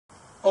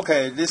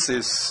Okay, this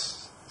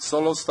is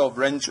Solo Stove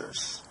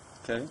Rangers.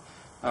 Okay,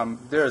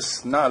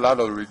 there's not a lot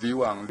of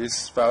review on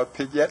this fire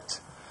pit yet,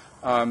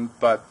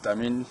 but I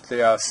mean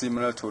they are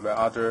similar to the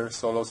other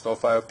Solo Stove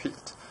fire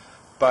pit.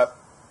 But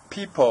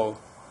people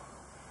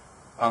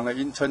on the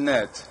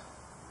internet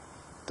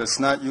does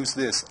not use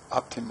this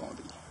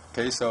optimally.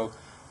 Okay, so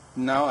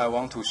now I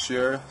want to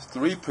share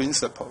 3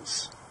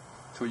 principles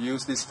to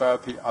use this fire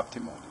pit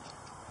optimally.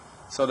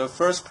 So the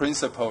first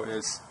principle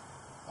is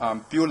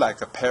build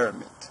like a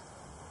pyramid.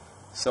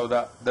 So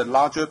that the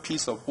larger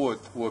piece of wood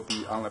will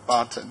be on the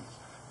bottom,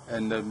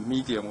 and the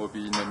medium will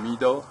be in the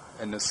middle,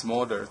 and the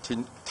smaller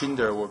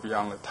tinder will be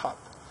on the top.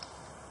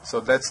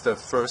 So that's the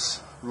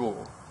first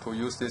rule to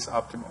use this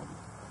optimally.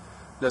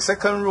 The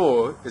second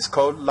rule is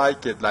called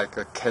light it like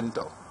a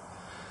candle.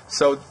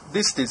 So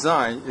this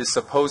design is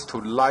supposed to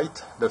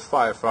light the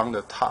fire from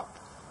the top,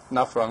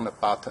 not from the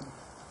bottom.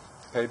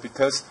 Okay,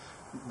 because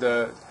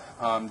the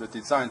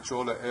design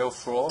draw the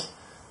airflow,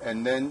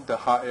 and then the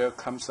hot air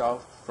comes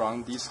out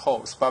from these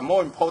holes. But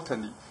more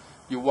importantly,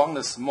 you want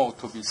the smoke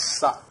to be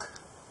sucked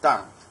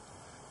down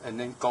and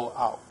then go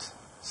out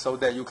so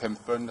that you can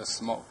burn the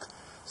smoke.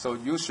 So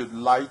you should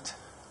light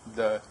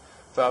the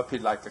fire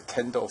pit like a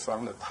candle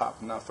from the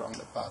top, not from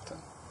the bottom.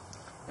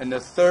 And the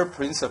third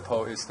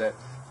principle is that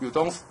you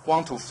don't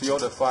want to fill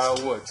the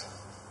firewood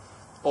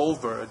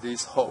over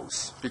these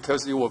holes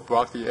because it will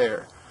block the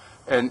air.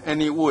 And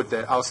any wood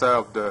that outside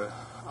of the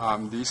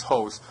these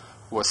holes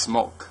will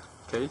smoke.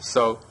 Okay,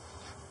 so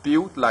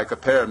build like a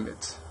pyramid,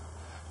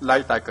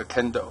 light like a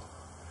candle,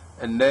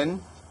 and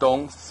then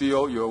don't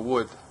fill your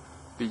wood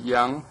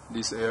beyond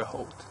this air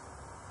hole.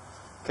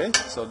 Okay,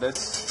 so let's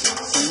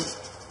see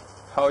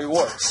how it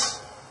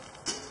works.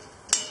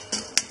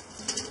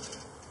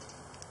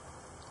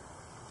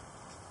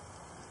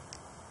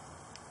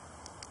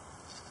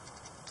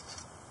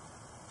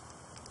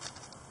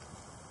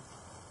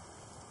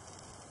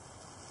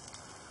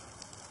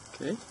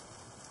 Okay.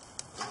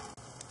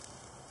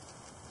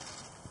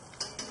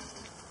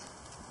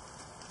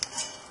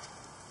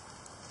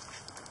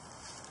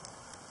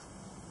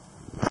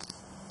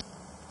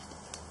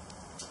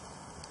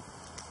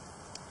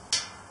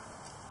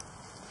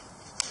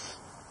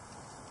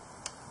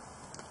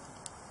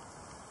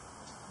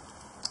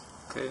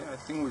 Okay, I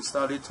think we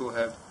started to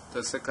have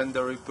the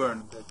secondary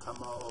burn that come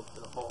out of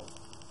the hole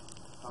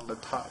on the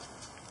top.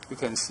 You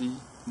can see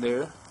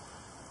there,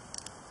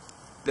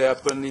 they are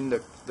burning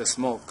the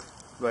smoke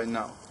right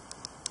now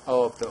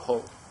out of the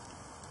hole.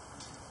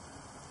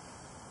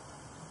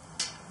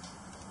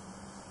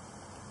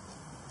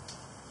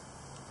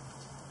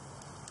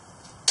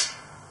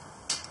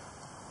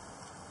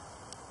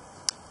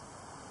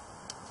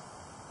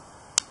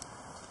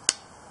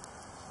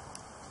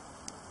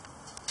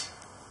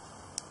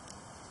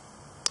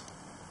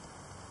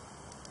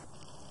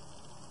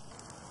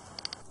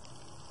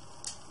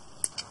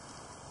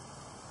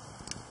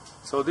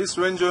 So this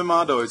Ranger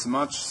model is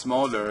much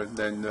smaller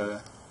than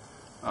the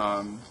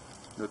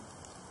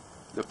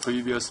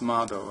previous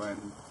model,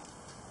 and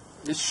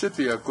it should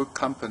be a good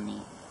company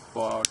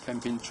for our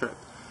camping trip.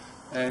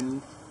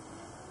 And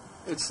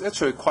it's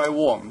actually quite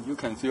warm. You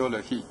can feel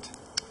the heat,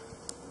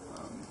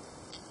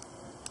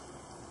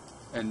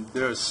 and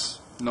there's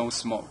no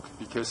smoke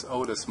because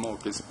all the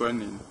smoke is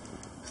burning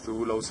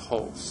through those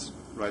holes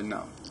right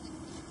now,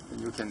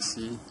 and you can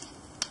see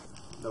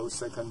those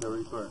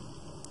secondary burn.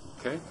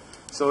 Okay.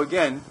 So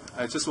again,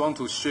 I just want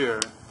to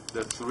share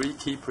the 3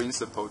 key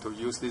principles to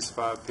use this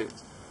fire pit.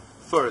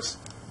 First,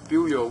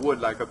 build your wood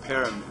like a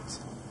pyramid.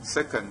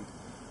 Second,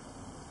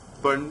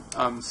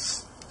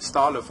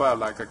 start the fire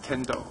like a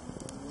candle.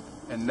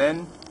 And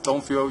then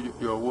don't fill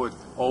your wood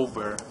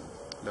over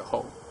the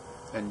hole.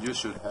 And you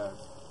should have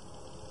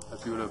a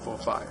beautiful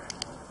fire.